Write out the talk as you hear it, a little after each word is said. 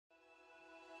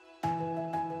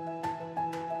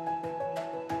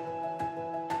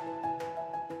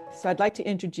So I'd like to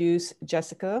introduce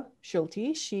Jessica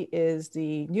Schulte. She is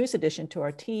the newest addition to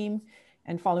our team,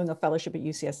 and following a fellowship at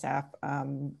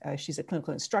UCSF, she's a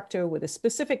clinical instructor with a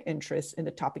specific interest in the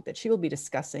topic that she will be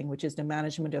discussing, which is the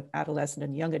management of adolescent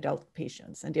and young adult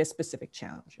patients and their specific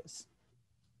challenges.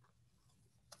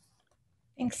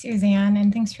 Thanks, Suzanne,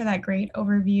 and thanks for that great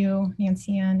overview,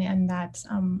 Nancy, and that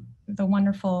the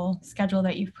wonderful schedule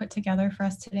that you've put together for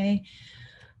us today.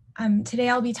 Today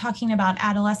I'll be talking about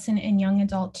adolescent and young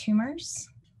adult tumors.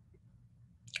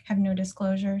 Have no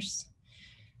disclosures.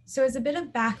 So as a bit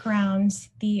of background,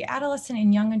 the adolescent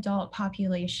and young adult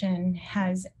population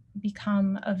has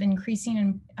become of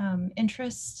increasing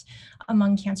interest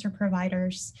among cancer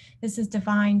providers. This is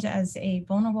defined as a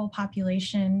vulnerable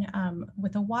population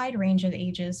with a wide range of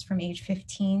ages from age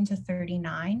 15 to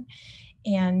 39.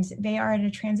 And they are at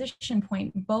a transition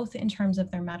point, both in terms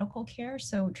of their medical care,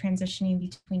 so transitioning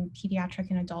between pediatric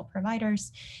and adult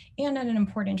providers, and at an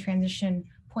important transition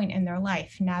point in their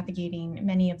life, navigating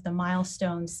many of the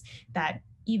milestones that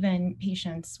even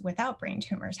patients without brain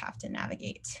tumors have to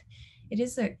navigate. It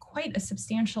is quite a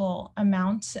substantial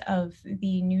amount of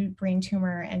the new brain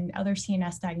tumor and other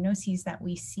CNS diagnoses that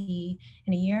we see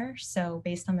in a year. So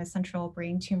based on the Central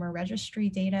Brain Tumor Registry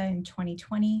data in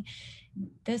 2020,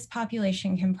 this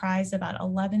population comprised about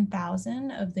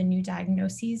 11,000 of the new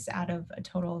diagnoses out of a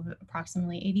total of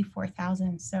approximately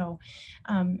 84,000. So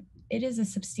it is a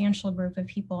substantial group of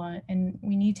people, and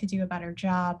we need to do a better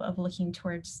job of looking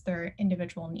towards their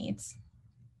individual needs.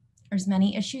 There's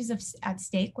many issues at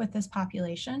stake with this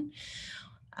population.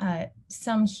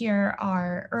 Some here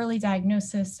are early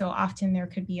diagnosis, so often there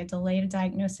could be a delayed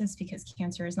diagnosis because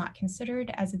cancer is not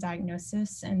considered as a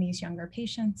diagnosis in these younger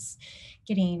patients,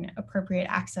 getting appropriate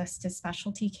access to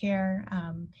specialty care,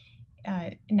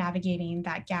 navigating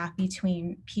that gap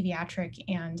between pediatric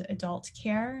and adult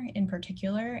care in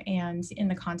particular, and in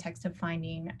the context of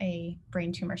finding a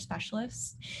brain tumor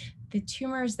specialist. The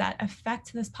tumors that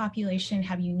affect this population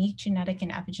have unique genetic and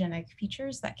epigenetic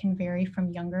features that can vary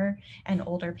from younger and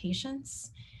older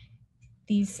patients.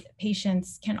 These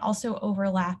patients can also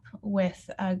overlap with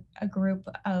a group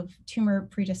of tumor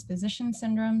predisposition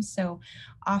syndromes. So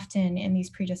often in these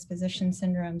predisposition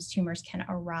syndromes, tumors can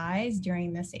arise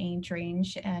during this age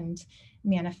range and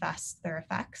manifest their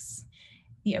effects.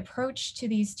 The approach to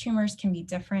these tumors can be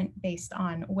different based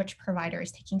on which provider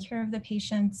is taking care of the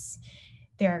patients.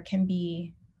 There can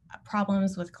be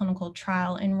problems with clinical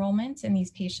trial enrollment in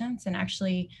these patients, and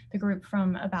actually the group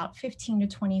from about 15 to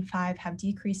 25 have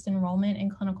decreased enrollment in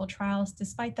clinical trials,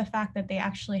 despite the fact that they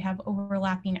actually have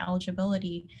overlapping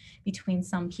eligibility between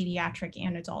some pediatric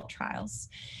and adult trials.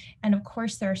 And of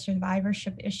course, there are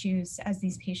survivorship issues as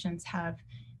these patients have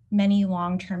many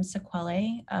long-term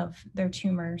sequelae of their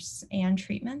tumors and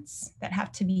treatments that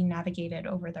have to be navigated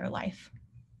over their life.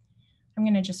 I'm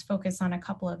going to just focus on a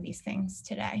couple of these things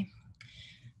today.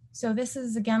 So this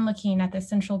is again looking at the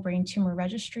Central Brain Tumor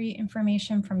Registry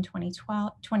information from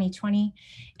 2020,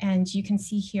 and you can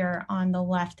see here on the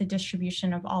left the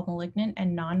distribution of all malignant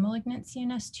and non-malignant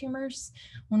CNS tumors.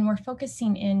 When we're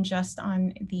focusing in just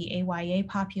on the AYA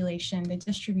population, the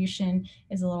distribution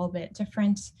is a little bit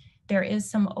different. There is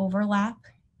some overlap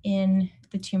in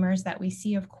the tumors that we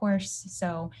see, of course,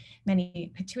 so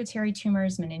many pituitary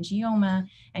tumors, meningioma,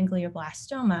 and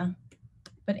glioblastoma.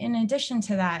 But in addition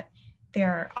to that,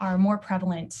 there are more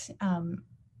prevalent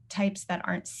types that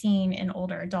aren't seen in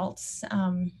older adults,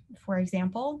 for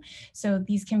example. So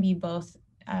these can be both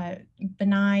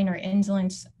benign or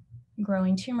indolent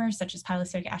growing tumors, such as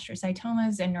pilocytic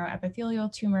astrocytomas and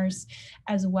neuroepithelial tumors,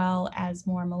 as well as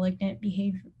more malignant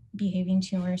behaving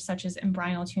tumors, such as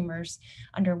embryonal tumors,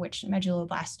 under which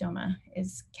medulloblastoma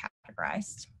is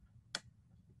categorized.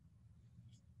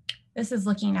 This is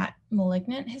looking at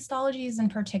malignant histologies in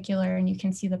particular, and you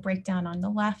can see the breakdown on the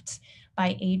left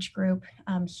by age group.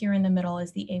 Here in the middle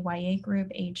is the AYA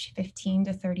group, age 15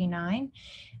 to 39.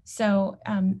 So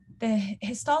the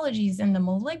histologies in the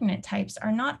malignant types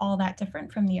are not all that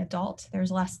different from the adult.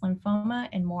 There's less lymphoma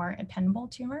and more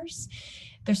ependable tumors.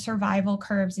 The survival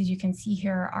curves, as you can see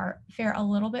here, fare a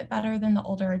little bit better than the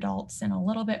older adults and a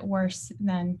little bit worse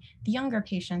than the younger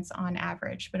patients on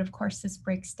average. But of course, this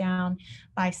breaks down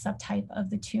by subtype of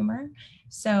the tumor.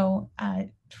 So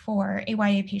for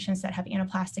AYA patients that have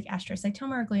anaplastic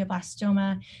astrocytoma or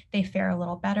glioblastoma, they fare a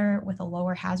little better with a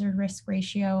lower hazard risk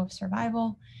ratio of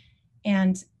survival.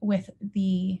 And with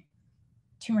the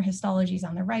tumor histologies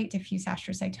on the right, diffuse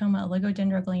astrocytoma,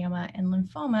 oligodendroglioma, and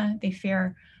lymphoma, they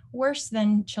fare worse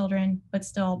than children, but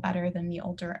still better than the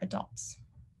older adults.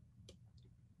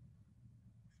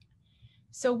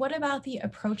 So what about the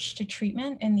approach to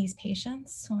treatment in these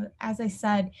patients? So as I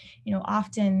said,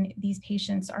 often these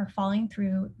patients are falling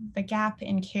through the gap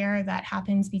in care that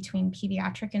happens between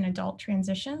pediatric and adult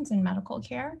transitions in medical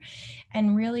care.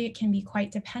 And really it can be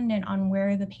quite dependent on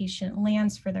where the patient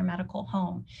lands for their medical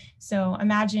home. So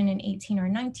imagine an 18 or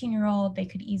 19-year-old, they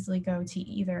could easily go to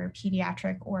either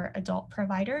pediatric or adult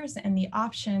providers, and the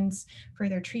options for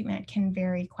their treatment can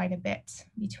vary quite a bit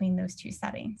between those two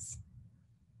settings.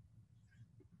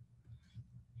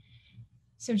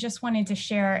 So just wanted to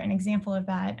share an example of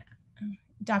that.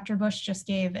 Dr. Bush just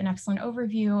gave an excellent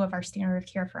overview of our standard of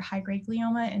care for high-grade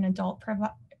glioma in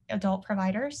adult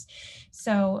providers.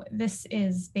 So this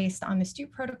is based on the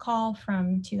Schulte protocol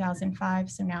from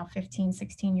 2005, so now 15,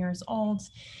 16 years old,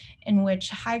 in which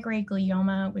high-grade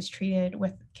glioma was treated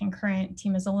with concurrent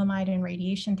temozolomide and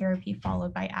radiation therapy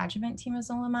followed by adjuvant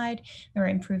temozolomide. There were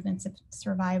improvements of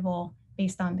survival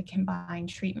based on the combined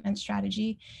treatment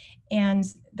strategy. And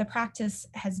the practice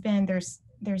has been,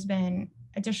 there's been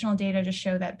additional data to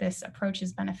show that this approach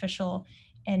is beneficial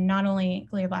in not only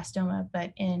glioblastoma,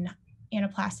 but in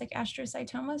anaplastic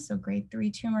astrocytoma, so grade 3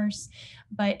 tumors.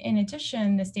 But in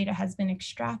addition, this data has been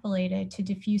extrapolated to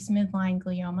diffuse midline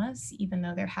gliomas, even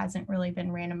though there hasn't really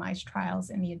been randomized trials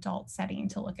in the adult setting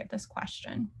to look at this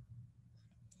question.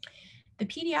 The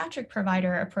pediatric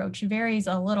provider approach varies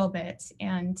a little bit,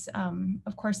 and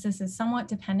of course, this is somewhat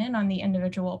dependent on the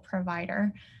individual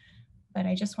provider, but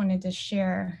I just wanted to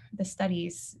share the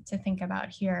studies to think about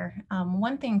here.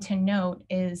 One thing to note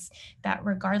is that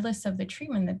regardless of the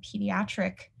treatment, the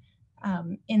pediatric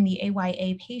in the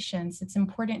AYA patients, it's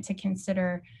important to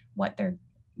consider what they're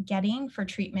getting for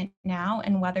treatment now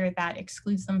and whether that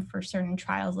excludes them for certain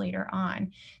trials later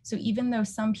on. So even though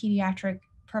some pediatric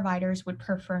providers would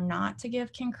prefer not to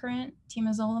give concurrent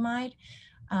temozolomide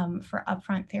for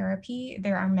upfront therapy,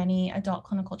 there are many adult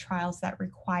clinical trials that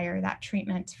require that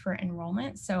treatment for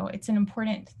enrollment. So it's an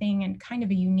important thing and kind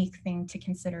of a unique thing to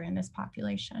consider in this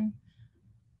population.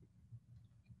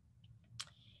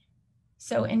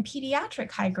 So in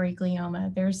pediatric high-grade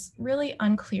glioma, there's really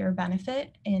unclear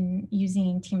benefit in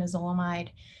using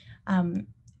temozolomide.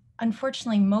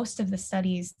 Unfortunately, most of the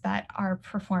studies that are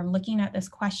performed looking at this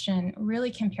question really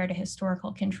compare to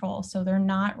historical control, so they're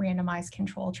not randomized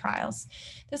control trials.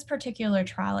 This particular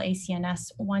trial,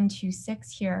 ACNS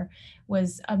 126 here,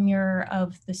 was a mirror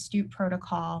of the Schulte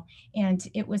protocol, and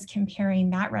it was comparing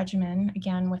that regimen,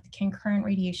 again with concurrent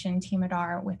radiation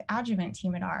Temodar with adjuvant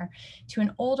Temodar, to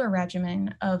an older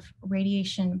regimen of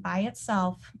radiation by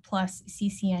itself plus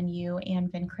CCNU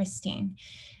and vincristine.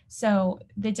 So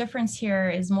the difference here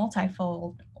is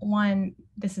multifold. One,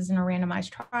 this isn't a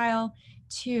randomized trial.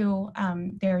 Two,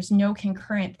 there's no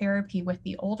concurrent therapy with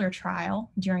the older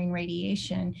trial during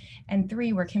radiation. And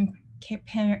three, we're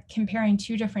comparing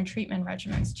two different treatment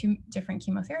regimens, two different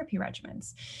chemotherapy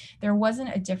regimens. There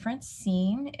wasn't a difference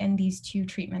seen in these two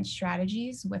treatment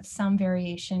strategies, with some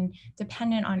variation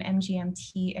dependent on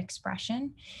MGMT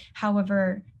expression.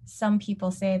 However, some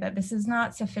people say that this is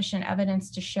not sufficient evidence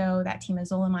to show that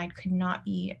temozolomide could not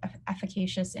be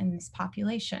efficacious in this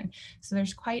population. So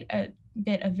there's quite a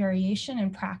bit of variation in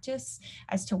practice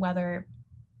as to whether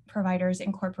providers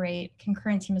incorporate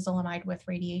concurrent temozolomide with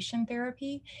radiation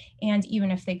therapy, and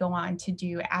even if they go on to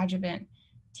do adjuvant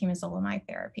temozolomide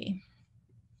therapy.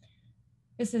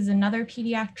 This is another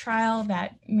pediatric trial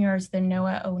that mirrors the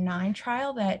NOAA-09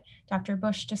 trial that Dr.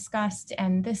 Bush discussed,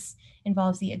 and this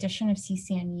involves the addition of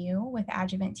CCNU with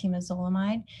adjuvant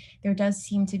temozolomide. There does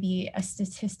seem to be a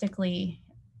statistically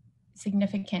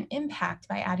significant impact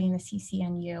by adding the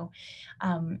CCNU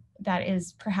that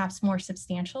is perhaps more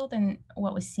substantial than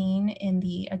what was seen in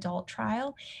the adult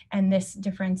trial. And this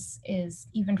difference is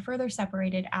even further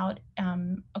separated out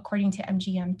according to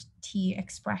MGMT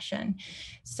expression.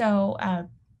 So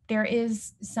there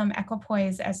is some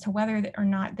equipoise as to whether or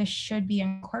not this should be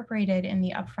incorporated in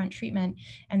the upfront treatment.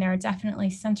 And there are definitely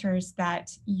centers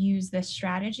that use this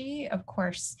strategy. Of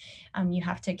course, you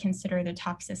have to consider the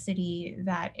toxicity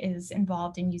that is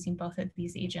involved in using both of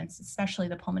these agents, especially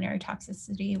the pulmonary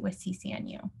toxicity with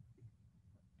CCNU.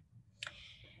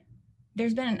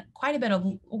 There's been quite a bit of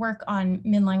work on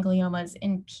midline gliomas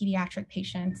in pediatric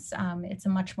patients. It's a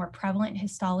much more prevalent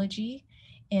histology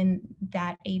in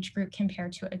that age group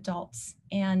compared to adults.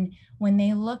 And when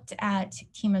they looked at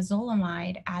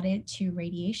temozolomide added to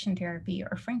radiation therapy,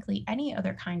 or frankly, any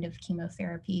other kind of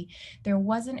chemotherapy, there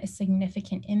wasn't a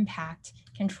significant impact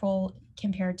control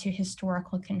compared to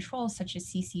historical controls such as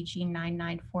CCG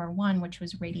 9941, which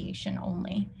was radiation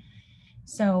only.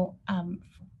 So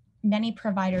many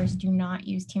providers do not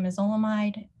use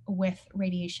temozolomide with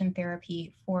radiation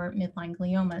therapy for midline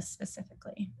gliomas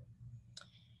specifically.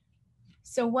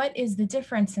 So what is the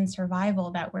difference in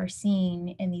survival that we're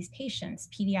seeing in these patients,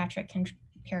 pediatric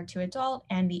compared to adult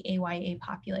and the AYA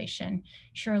population?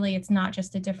 Surely it's not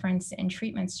just a difference in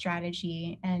treatment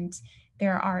strategy, and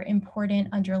there are important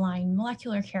underlying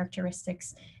molecular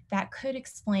characteristics that could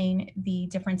explain the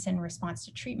difference in response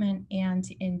to treatment and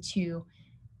into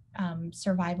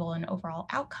survival and overall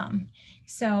outcome.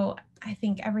 So I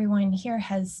think everyone here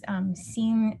has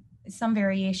seen some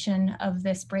variation of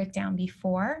this breakdown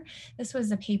before. This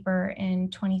was a paper in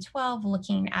 2012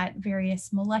 looking at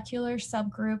various molecular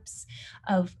subgroups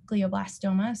of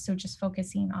glioblastoma, so just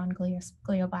focusing on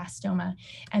glioblastoma.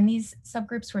 And these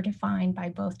subgroups were defined by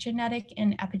both genetic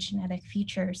and epigenetic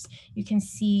features. You can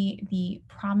see the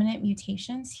prominent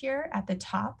mutations here at the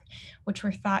top, which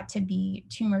were thought to be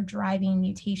tumor-driving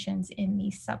mutations in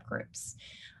these subgroups.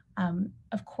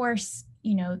 Of course,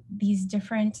 you know, these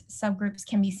different subgroups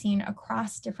can be seen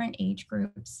across different age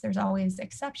groups. There's always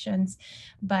exceptions,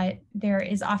 but there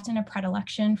is often a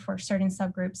predilection for certain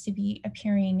subgroups to be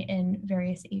appearing in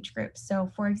various age groups. So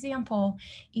for example,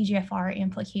 EGFR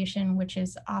amplification, which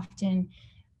is often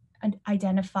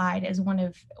identified as one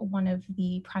of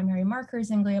the primary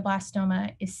markers in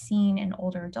glioblastoma, is seen in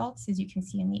older adults, as you can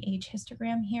see in the age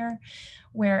histogram here,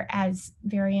 whereas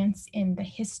variants in the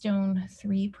histone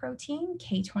 3 protein,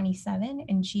 K27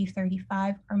 and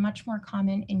G35, are much more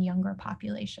common in younger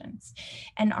populations.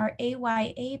 And our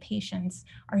AYA patients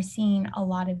are seeing a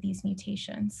lot of these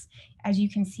mutations. As you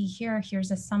can see here, here's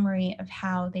a summary of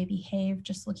how they behave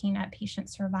just looking at patient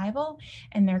survival,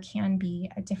 and there can be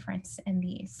a difference in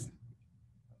these.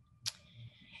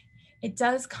 It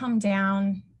does come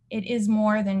down, it is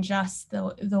more than just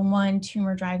the one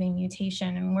tumor driving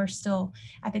mutation, and we're still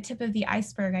at the tip of the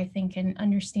iceberg, I think, in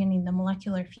understanding the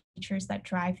molecular features that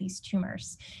drive these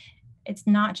tumors. It's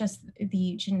not just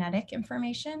the genetic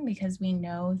information, because we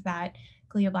know that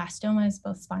glioblastomas,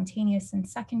 both spontaneous and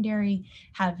secondary,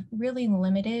 have really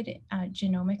limited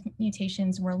genomic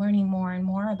mutations. We're learning more and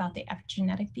more about the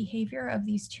epigenetic behavior of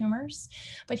these tumors.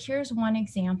 But here's one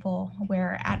example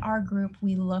where at our group,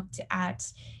 we looked at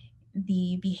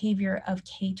the behavior of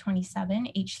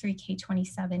K27,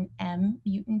 H3K27M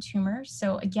mutant tumors.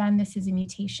 So again, this is a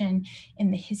mutation in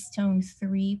the histone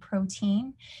 3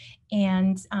 protein.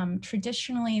 And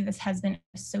traditionally, this has been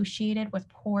associated with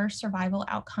poor survival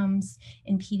outcomes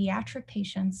in pediatric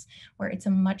patients, where it's a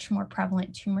much more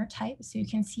prevalent tumor type. So you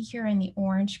can see here in the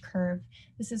orange curve,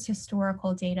 this is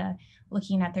historical data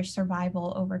looking at their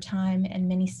survival over time, and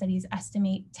many studies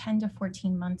estimate 10 to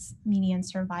 14 months median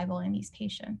survival in these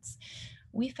patients.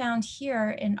 We found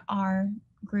here in our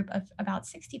group of about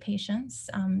 60 patients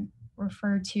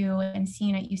referred to and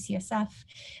seen at UCSF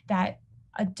that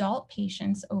adult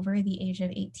patients over the age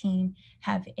of 18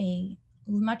 have a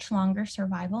much longer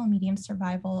survival, median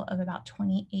survival of about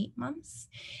 28 months.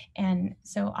 And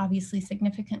so obviously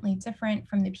significantly different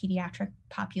from the pediatric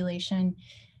population.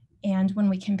 And when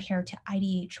we compare to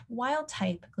IDH wild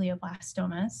type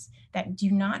glioblastomas that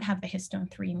do not have the histone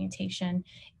 3 mutation,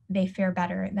 they fare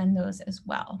better than those as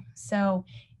well. So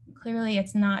clearly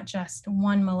it's not just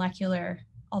one molecular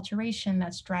alteration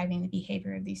that's driving the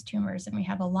behavior of these tumors. And we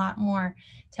have a lot more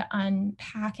to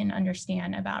unpack and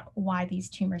understand about why these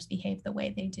tumors behave the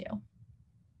way they do.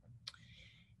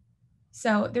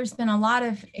 So there's been a lot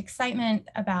of excitement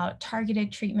about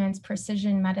targeted treatments,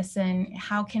 precision medicine.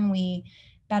 How can we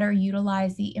better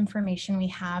utilize the information we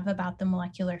have about the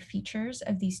molecular features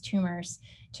of these tumors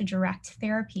to direct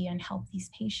therapy and help these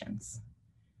patients?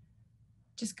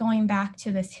 Just going back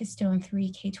to this histone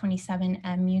 3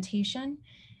 K27M mutation.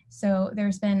 So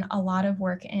there's been a lot of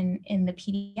work in the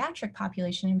pediatric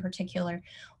population in particular,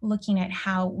 looking at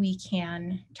how we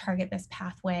can target this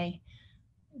pathway.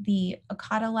 The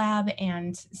Okada Lab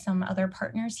and some other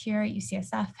partners here at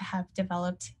UCSF have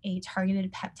developed a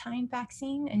targeted peptide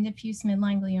vaccine in diffuse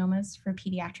midline gliomas for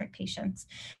pediatric patients,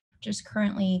 which is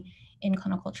currently in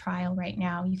clinical trial right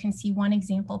now. You can see one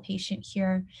example patient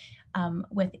here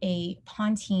with a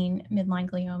pontine midline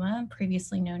glioma,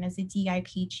 previously known as a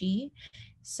DIPG.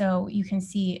 So you can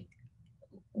see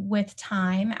with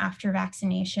time after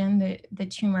vaccination, the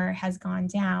tumor has gone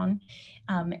down,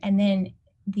 and then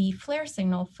the flare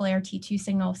signal, flare T2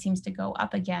 signal, seems to go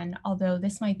up again, although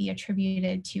this might be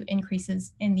attributed to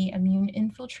increases in the immune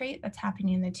infiltrate that's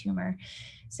happening in the tumor.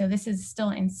 So this is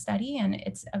still in study, and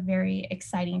it's a very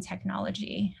exciting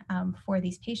technology for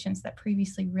these patients that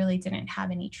previously really didn't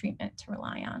have any treatment to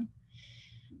rely on.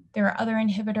 There are other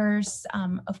inhibitors,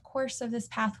 of course, of this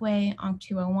pathway.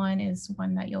 ONC201 is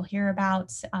one that you'll hear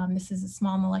about. This is a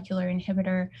small molecular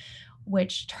inhibitor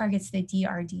which targets the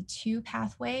DRD2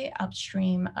 pathway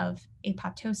upstream of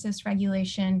apoptosis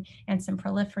regulation and some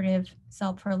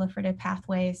cell proliferative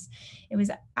pathways. It was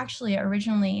actually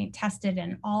originally tested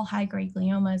in all high-grade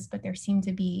gliomas, but there seemed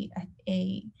to be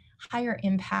a higher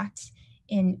impact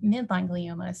in midline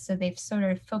gliomas. So they've sort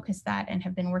of focused that and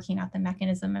have been working out the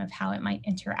mechanism of how it might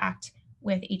interact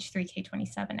with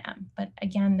H3K27M. But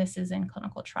again, this is in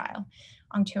clinical trial.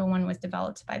 ONC201 was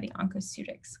developed by the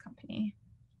Oncoceutics company.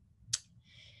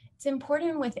 It's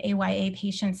important with AYA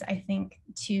patients, I think,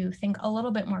 to think a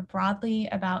little bit more broadly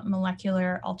about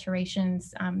molecular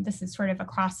alterations. This is sort of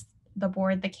across the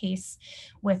board the case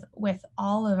with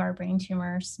all of our brain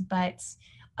tumors, but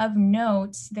of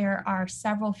note, there are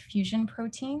several fusion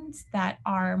proteins that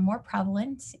are more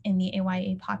prevalent in the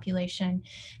AYA population.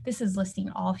 This is listing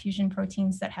all fusion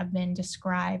proteins that have been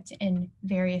described in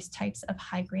various types of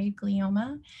high-grade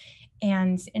glioma.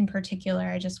 And in particular,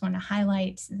 I just want to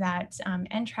highlight that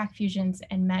NTRK fusions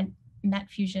and MET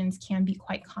fusions can be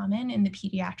quite common in the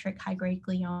pediatric high-grade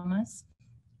gliomas.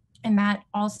 And that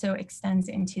also extends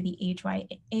into the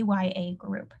AYA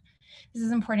group. This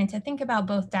is important to think about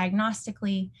both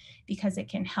diagnostically because it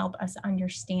can help us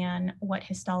understand what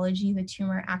histology the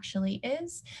tumor actually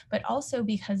is, but also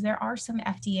because there are some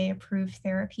FDA-approved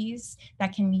therapies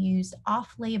that can be used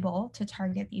off-label to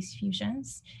target these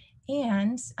fusions.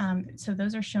 And so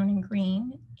those are shown in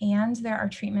green. And there are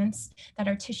treatments that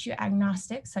are tissue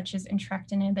agnostic, such as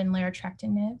entrectinib and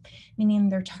larotrectinib, meaning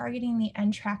they're targeting the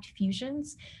NTRK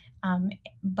fusions,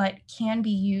 but can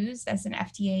be used as an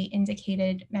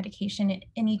FDA-indicated medication in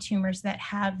any tumors that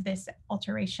have this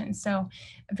alteration. So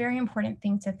a very important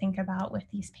thing to think about with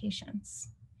these patients.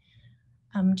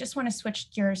 Just want to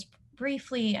switch gears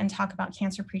briefly and talk about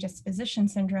cancer predisposition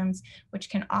syndromes, which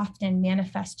can often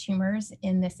manifest tumors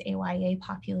in this AYA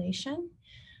population.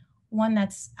 One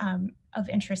that's of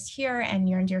interest here and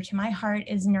near and dear to my heart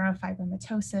is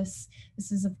neurofibromatosis.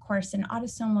 This is, of course, an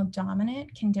autosomal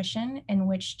dominant condition in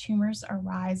which tumors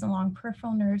arise along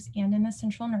peripheral nerves and in the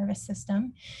central nervous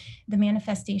system. The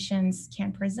manifestations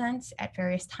can present at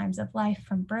various times of life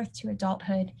from birth to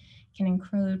adulthood, can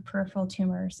include peripheral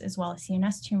tumors as well as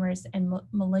CNS tumors and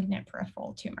malignant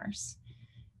peripheral tumors.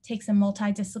 It takes a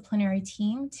multidisciplinary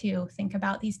team to think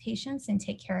about these patients and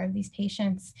take care of these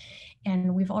patients.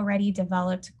 And we've already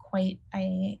developed quite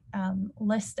a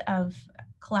list of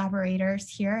collaborators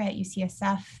here at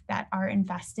UCSF that are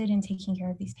invested in taking care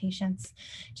of these patients.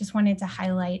 Just wanted to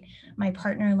highlight my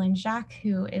partner, Lynn Jacques,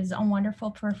 who is a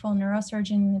wonderful peripheral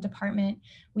neurosurgeon in the department.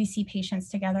 We see patients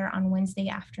together on Wednesday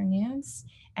afternoons,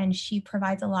 and she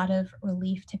provides a lot of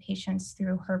relief to patients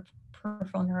through her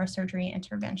peripheral neurosurgery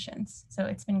interventions. So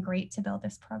it's been great to build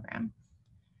this program.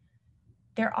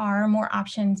 There are more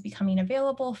options becoming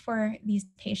available for these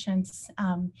patients.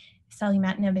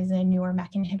 Selumetinib is a newer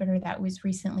MEK inhibitor that was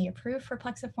recently approved for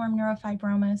plexiform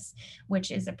neurofibromas,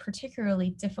 which is a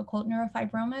particularly difficult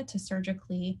neurofibroma to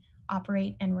surgically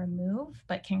operate and remove,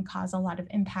 but can cause a lot of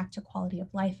impact to quality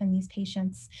of life in these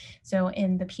patients. So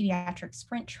in the pediatric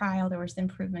SPRINT trial, there was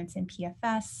improvements in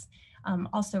PFS,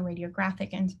 also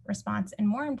radiographic response, and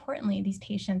more importantly, these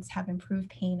patients have improved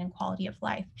pain and quality of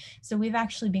life. So we've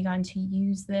actually begun to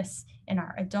use this in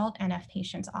our adult NF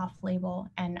patients off-label,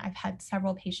 and I've had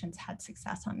several patients had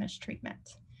success on this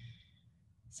treatment.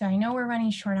 So I know we're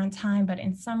running short on time, but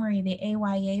in summary, the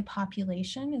AYA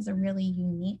population is a really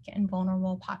unique and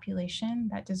vulnerable population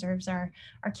that deserves our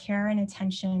care and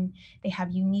attention. They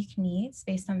have unique needs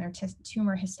based on their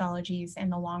tumor histologies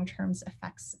and the long-term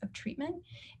effects of treatment.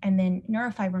 And then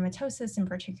neurofibromatosis in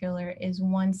particular is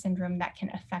one syndrome that can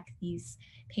affect these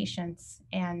patients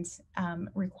and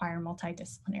require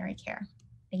multidisciplinary care.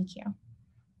 Thank you.